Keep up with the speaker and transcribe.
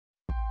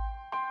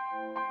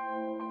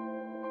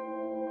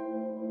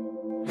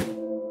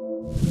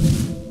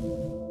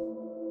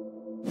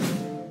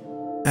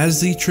As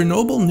the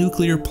Chernobyl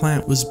nuclear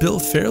plant was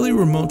built fairly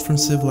remote from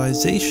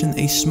civilization,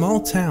 a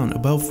small town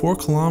about 4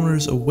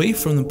 kilometers away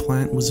from the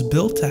plant was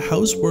built to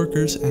house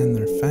workers and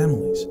their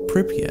families,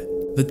 Pripyat.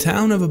 The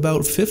town of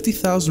about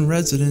 50,000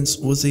 residents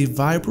was a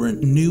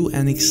vibrant, new,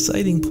 and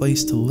exciting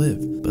place to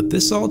live, but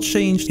this all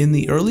changed in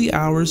the early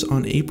hours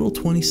on April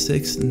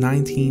 26,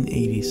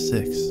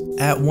 1986.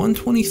 At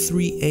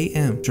 1:23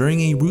 a.m., during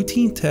a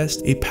routine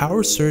test, a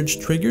power surge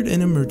triggered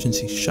an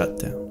emergency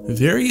shutdown.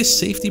 Various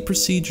safety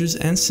procedures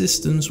and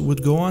systems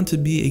would go on to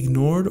be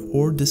ignored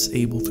or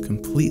disabled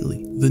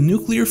completely. The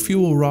nuclear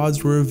fuel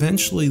rods were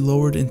eventually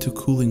lowered into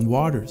cooling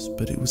waters,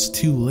 but it was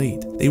too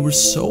late. They were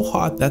so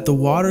hot that the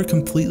water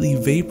completely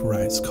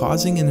vaporized,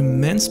 causing an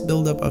immense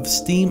buildup of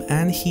steam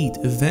and heat,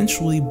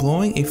 eventually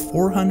blowing a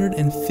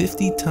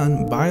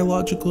 450-ton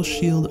biological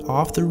shield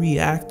off the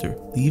reactor,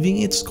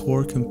 leaving its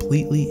core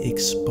completely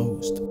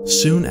exposed.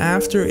 Soon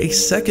after, a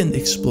second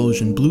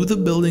explosion blew the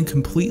building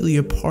completely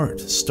apart,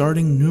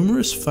 starting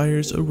numerous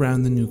fires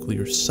around the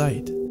nuclear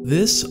site.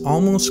 This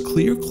almost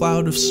clear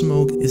cloud of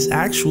smoke is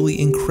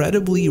actually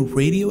incredibly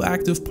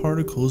radioactive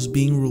particles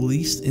being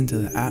released into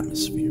the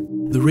atmosphere.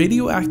 The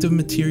radioactive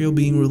material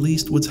being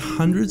released was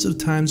hundreds of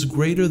times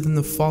greater than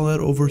the fallout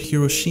over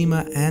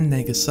Hiroshima and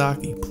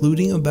Nagasaki,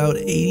 polluting about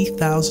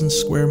 80,000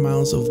 square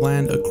miles of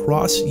land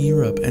across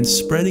Europe and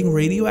spreading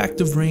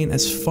radioactive rain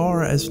as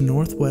far as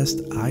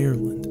northwest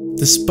Ireland.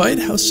 Despite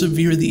how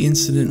severe the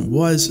incident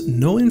was,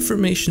 no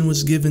information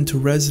was given to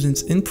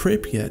residents in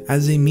Pripyat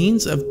as a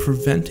means of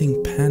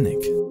preventing panic.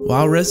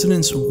 While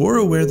residents were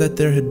aware that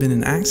there had been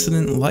an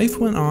accident, life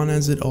went on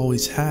as it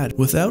always had,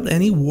 without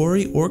any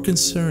worry or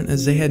concern,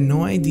 as they had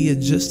no idea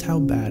just how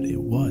bad it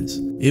was.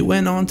 It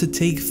went on to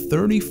take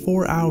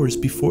 34 hours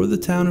before the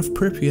town of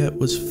Pripyat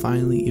was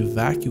finally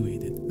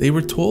evacuated. They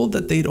were told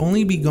that they'd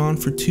only be gone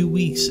for 2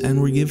 weeks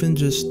and were given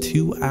just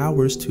 2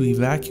 hours to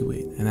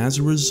evacuate, and as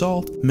a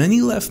result,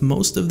 many left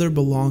most of their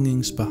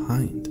belongings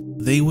behind.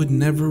 They would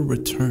never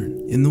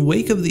return. In the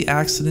wake of the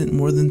accident,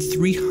 more than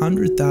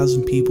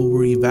 300,000 people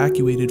were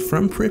evacuated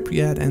from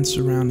Pripyat and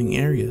surrounding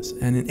areas,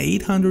 and an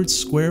 800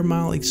 square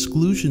mile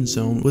exclusion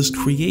zone was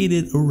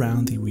created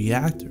around the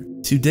reactor.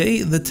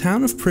 Today, the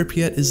town of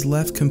Pripyat is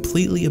left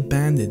completely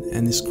abandoned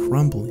and is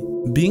crumbling.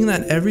 Being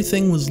that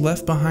everything was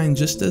left behind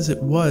just as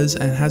it was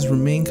and has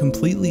remained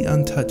completely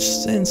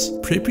untouched since,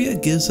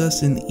 Pripyat gives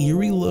us an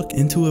eerie look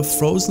into a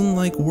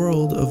frozen-like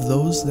world of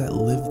those that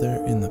lived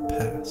there in the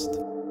past.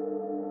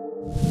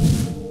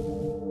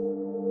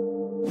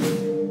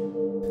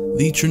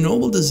 The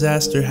Chernobyl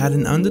disaster had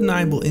an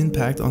undeniable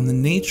impact on the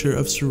nature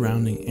of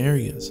surrounding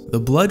areas. The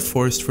blood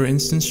forest, for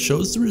instance,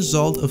 shows the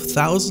result of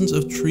thousands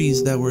of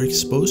trees that were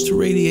exposed to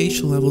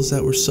radiation levels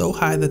that were so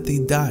high that they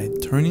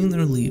died, turning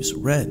their leaves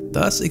red,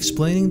 thus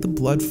explaining the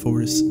blood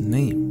forest's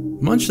name.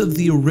 Much of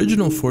the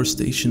original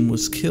forestation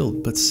was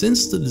killed, but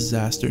since the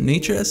disaster,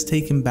 nature has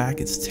taken back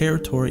its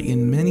territory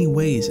in many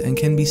ways and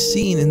can be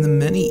seen in the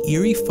many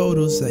eerie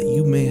photos that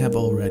you may have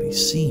already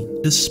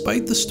seen.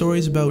 Despite the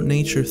stories about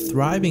nature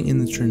thriving in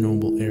the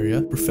Chernobyl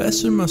area,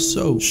 Professor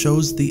Masseau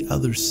shows the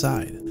other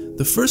side.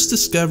 The first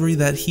discovery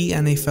that he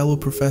and a fellow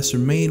professor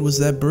made was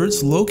that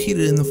birds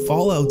located in the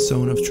fallout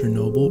zone of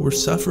Chernobyl were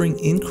suffering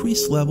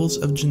increased levels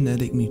of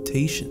genetic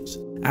mutations.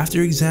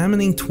 After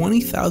examining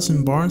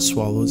 20,000 barn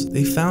swallows,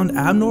 they found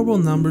abnormal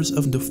numbers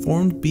of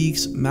deformed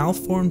beaks,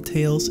 malformed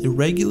tails,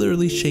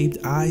 irregularly shaped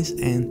eyes,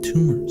 and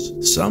tumors.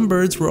 Some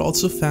birds were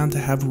also found to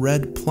have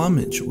red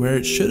plumage where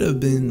it should have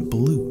been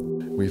blue.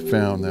 We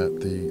found that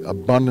the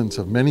abundance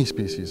of many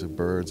species of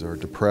birds are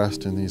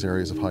depressed in these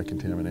areas of high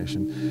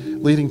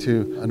contamination, leading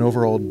to an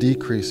overall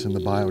decrease in the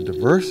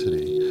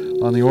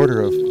biodiversity on the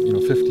order of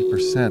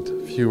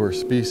 50% fewer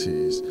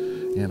species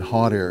in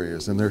hot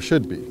areas than there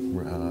should be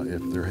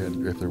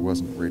if there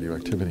wasn't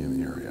radioactivity in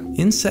the area.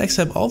 Insects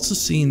have also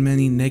seen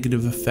many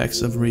negative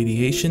effects of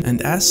radiation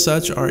and as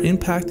such are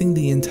impacting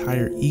the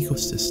entire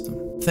ecosystem.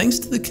 Thanks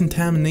to the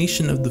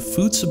contamination of the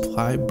food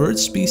supply, bird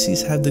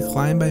species have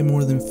declined by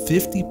more than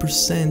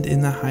 50%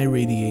 in the high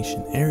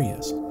radiation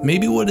areas.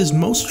 Maybe what is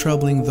most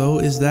troubling though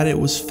is that it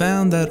was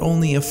found that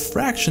only a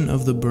fraction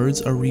of the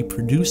birds are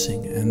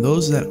reproducing, and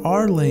those that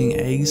are laying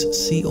eggs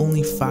see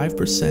only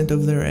 5%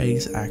 of their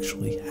eggs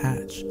actually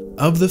hatch.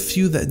 Of the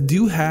few that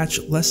do hatch,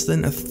 less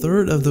than a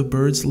third of the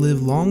birds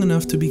live long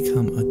enough to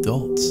become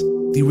adults.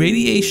 The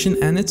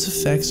radiation and its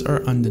effects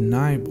are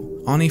undeniable.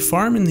 On a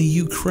farm in the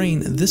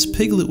Ukraine, this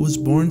piglet was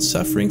born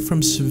suffering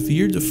from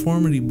severe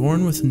deformity,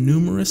 born with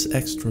numerous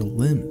extra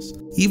limbs.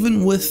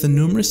 Even with the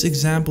numerous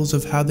examples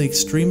of how the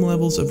extreme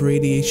levels of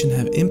radiation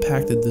have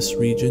impacted this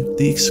region,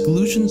 the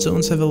exclusion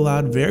zones have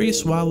allowed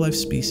various wildlife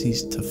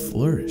species to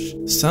flourish.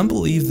 Some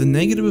believe the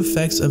negative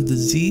effects of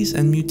disease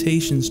and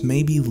mutations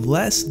may be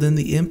less than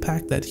the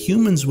impact that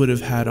humans would have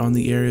had on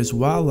the area's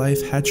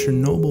wildlife had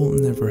Chernobyl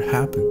never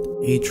happened.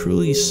 A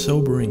truly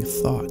sobering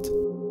thought.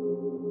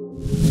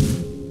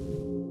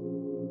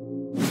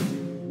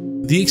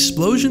 The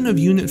explosion of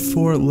Unit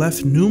 4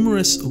 left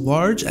numerous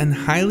large and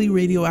highly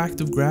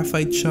radioactive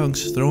graphite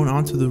chunks thrown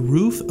onto the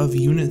roof of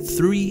Unit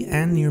 3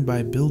 and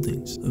nearby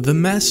buildings. The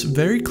mess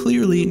very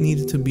clearly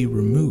needed to be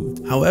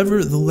removed.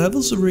 However, the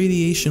levels of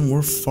radiation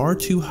were far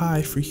too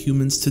high for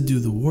humans to do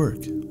the work.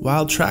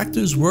 While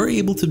tractors were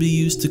able to be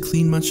used to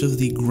clean much of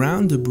the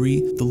ground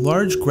debris, the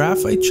large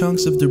graphite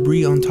chunks of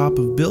debris on top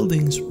of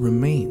buildings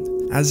remained.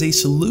 As a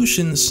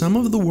solution, some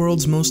of the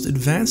world's most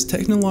advanced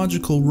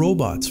technological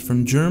robots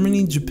from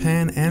Germany,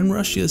 Japan, and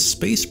Russia's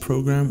space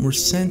program were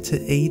sent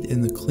to aid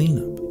in the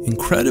cleanup.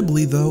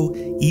 Incredibly though,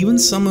 even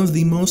some of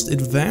the most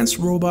advanced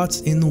robots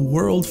in the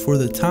world for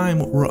the time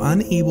were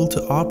unable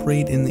to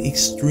operate in the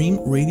extreme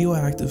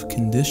radioactive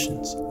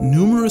conditions.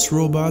 Numerous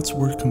robots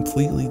were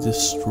completely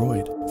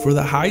destroyed. For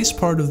the highest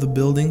part of the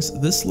buildings,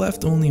 this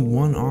left only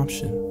one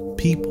option: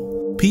 people.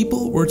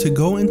 People were to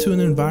go into an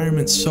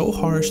environment so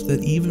harsh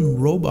that even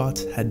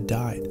robots had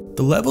died.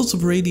 The levels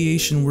of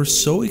radiation were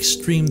so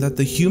extreme that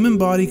the human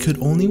body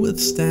could only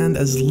withstand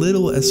as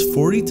little as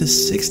 40 to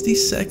 60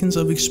 seconds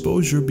of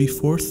exposure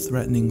before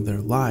threatening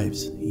their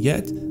lives.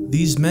 Yet,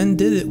 these men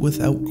did it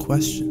without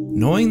question.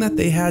 Knowing that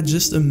they had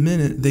just a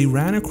minute, they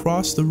ran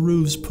across the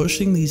roofs,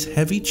 pushing these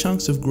heavy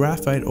chunks of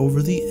graphite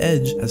over the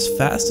edge as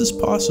fast as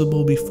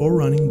possible before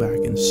running back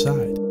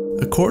inside.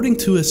 According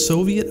to a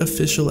Soviet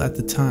official at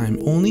the time,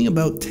 only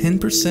about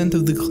 10%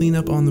 of the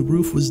cleanup on the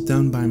roof was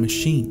done by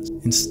machines.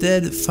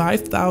 Instead,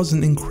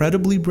 5,000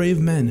 incredibly brave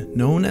men,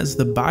 known as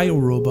the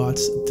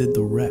biorobots, did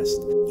the rest.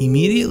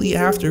 Immediately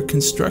after,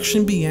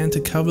 construction began to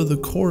cover the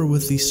core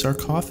with the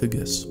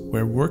sarcophagus,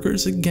 where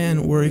workers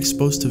again were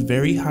exposed to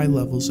very high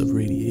levels of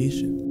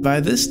radiation. By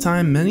this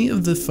time, many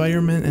of the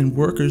firemen and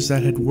workers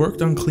that had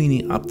worked on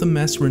cleaning up the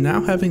mess were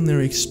now having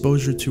their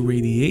exposure to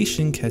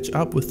radiation catch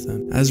up with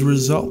them. As a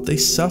result, they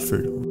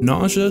suffered.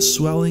 Nausea,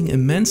 swelling,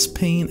 immense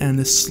pain, and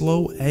a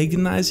slow,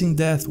 agonizing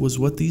death was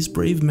what these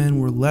brave men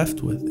were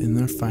left with in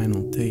their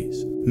final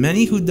days.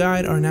 Many who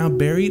died are now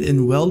buried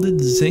in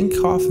welded zinc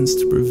coffins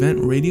to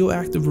prevent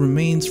radioactive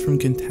remains from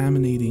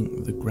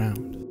contaminating the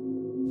ground.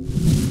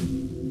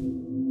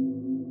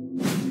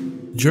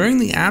 During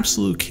the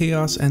absolute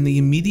chaos and the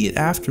immediate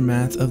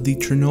aftermath of the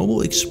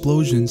Chernobyl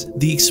explosions,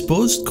 the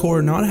exposed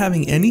core, not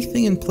having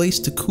anything in place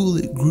to cool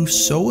it, grew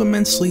so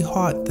immensely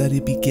hot that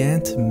it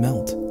began to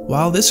melt.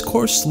 While this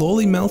core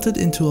slowly melted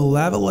into a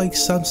lava-like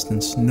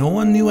substance, no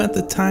one knew at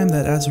the time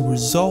that as a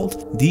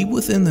result, deep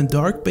within the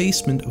dark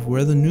basement of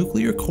where the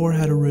nuclear core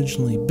had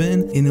originally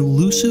been, an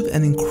elusive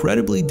and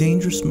incredibly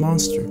dangerous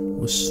monster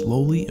was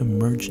slowly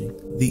emerging: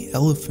 the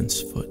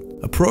elephant's foot.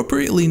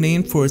 Appropriately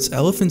named for its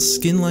elephant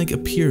skin-like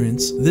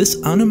appearance, this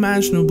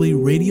unimaginably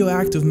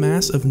radioactive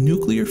mass of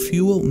nuclear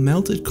fuel,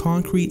 melted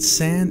concrete,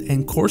 sand,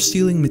 and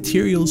core-sealing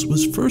materials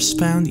was first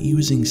found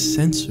using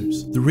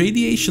sensors. The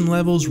radiation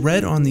levels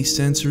read on these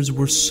sensors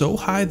were so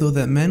high though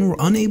that men were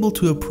unable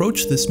to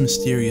approach this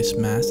mysterious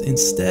mass,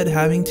 instead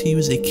having to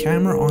use a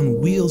camera on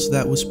wheels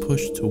that was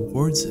pushed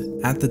towards it.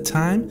 At the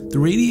time, the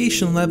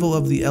radiation level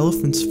of the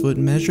elephant's foot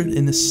measured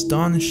an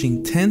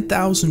astonishing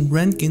 10,000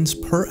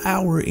 Roentgens per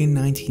hour in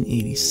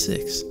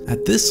 1986.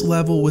 At this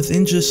level,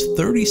 within just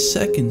 30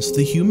 seconds,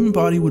 the human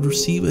body would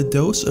receive a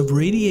dose of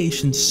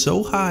radiation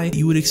so high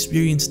you would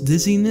experience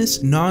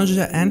dizziness,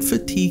 nausea, and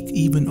fatigue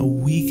even a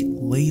week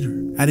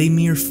later. At a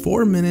mere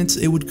 4 minutes,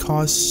 it would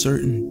cause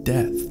certain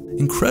death.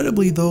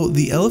 Incredibly though,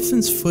 the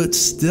elephant's foot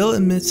still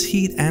emits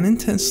heat and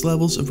intense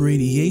levels of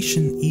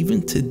radiation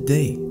even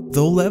today.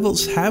 Though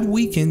levels have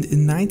weakened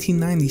in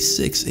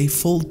 1996, a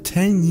full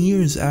 10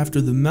 years after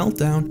the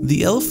meltdown,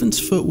 the elephant's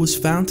foot was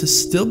found to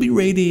still be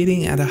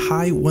radiating at a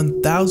high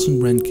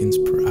 1000 Roentgens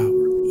per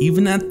hour.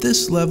 Even at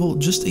this level,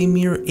 just a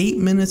mere 8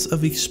 minutes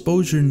of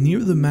exposure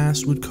near the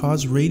mass would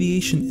cause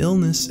radiation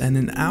illness, and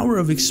an hour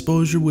of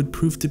exposure would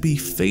prove to be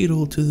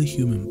fatal to the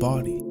human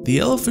body. The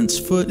elephant's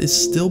foot is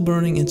still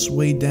burning its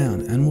way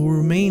down and will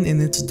remain in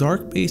its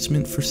dark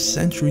basement for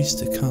centuries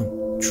to come.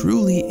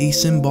 Truly a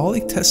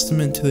symbolic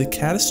testament to the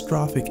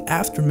catastrophic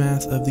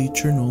aftermath of the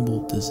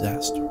Chernobyl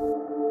disaster.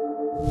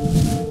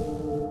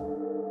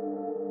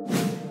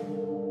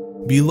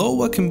 Below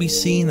what can be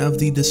seen of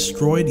the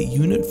destroyed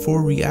Unit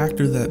 4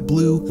 reactor that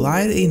blew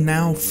lied a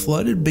now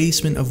flooded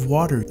basement of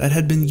water that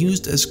had been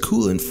used as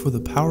coolant for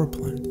the power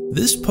plant.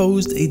 This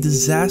posed a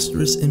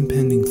disastrous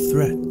impending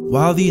threat.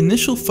 While the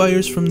initial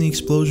fires from the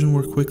explosion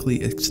were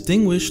quickly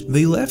extinguished,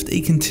 they left a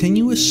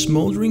continuous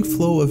smoldering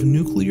flow of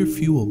nuclear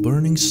fuel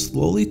burning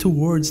slowly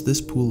towards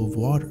this pool of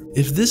water.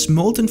 If this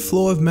molten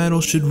flow of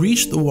metal should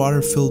reach the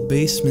water-filled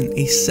basement,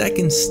 a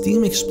second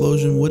steam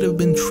explosion would have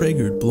been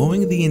triggered,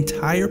 blowing the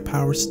entire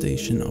power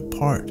station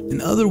apart. In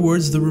other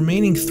words, the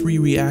remaining 3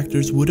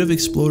 reactors would have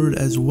exploded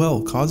as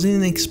well, causing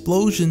an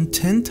explosion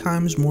 10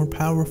 times more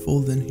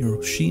powerful than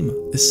Hiroshima.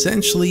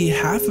 Essentially,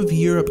 half of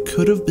Europe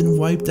could have been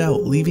wiped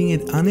out, leaving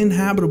it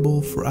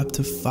uninhabitable for up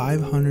to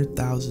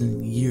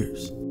 500,000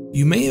 years.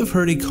 You may have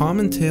heard a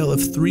common tale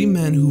of 3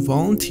 men who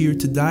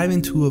volunteered to dive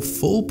into a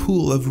full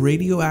pool of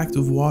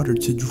radioactive water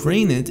to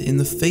drain it in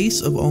the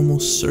face of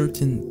almost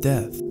certain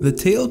death. The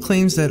tale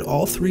claims that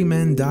all 3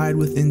 men died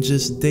within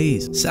just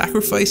days,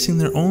 sacrificing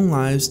their own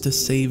lives to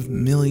save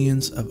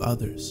millions of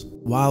others.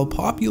 While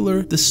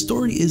popular, the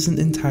story isn't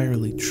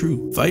entirely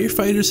true.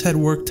 Firefighters had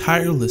worked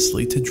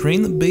tirelessly to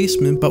drain the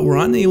basement but were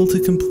unable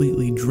to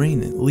completely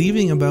drain it,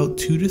 leaving about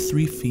 2 to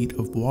 3 feet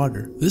of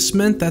water. This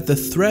meant that the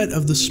threat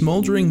of the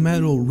smoldering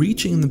metal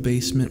reaching the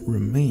basement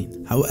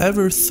remained.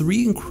 However,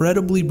 3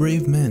 incredibly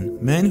brave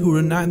men who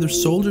were neither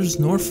soldiers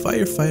nor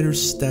firefighters,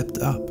 stepped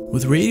up.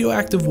 With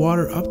radioactive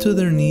water up to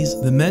their knees,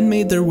 the men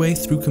made their way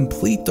through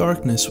complete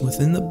darkness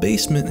within the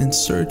basement in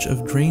search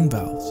of drain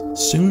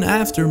valves. Soon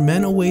after,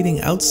 men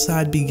awaiting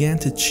outside began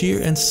to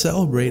cheer and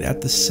celebrate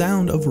at the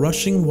sound of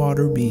rushing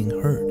water being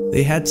heard.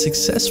 They had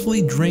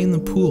successfully drained the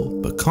pool,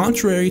 but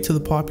contrary to the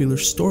popular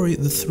story,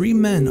 the 3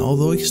 men,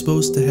 although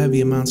exposed to heavy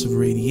amounts of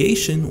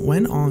radiation,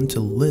 went on to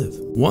live.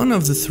 One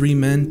of the 3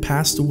 men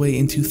passed away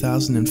in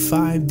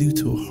 2005 due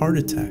to a heart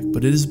attack,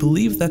 but it is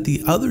believed that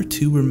the other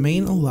 2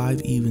 remain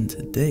alive even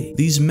today.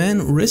 These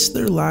men risked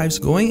their lives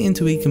going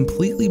into a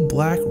completely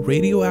black,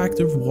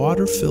 radioactive,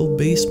 water-filled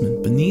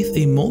basement beneath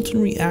a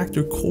molten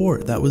reactor core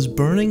that was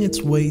burning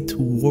its way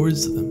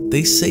towards them.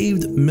 They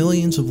saved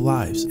millions of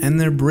lives, and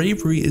their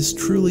bravery is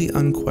truly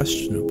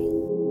unquestionable.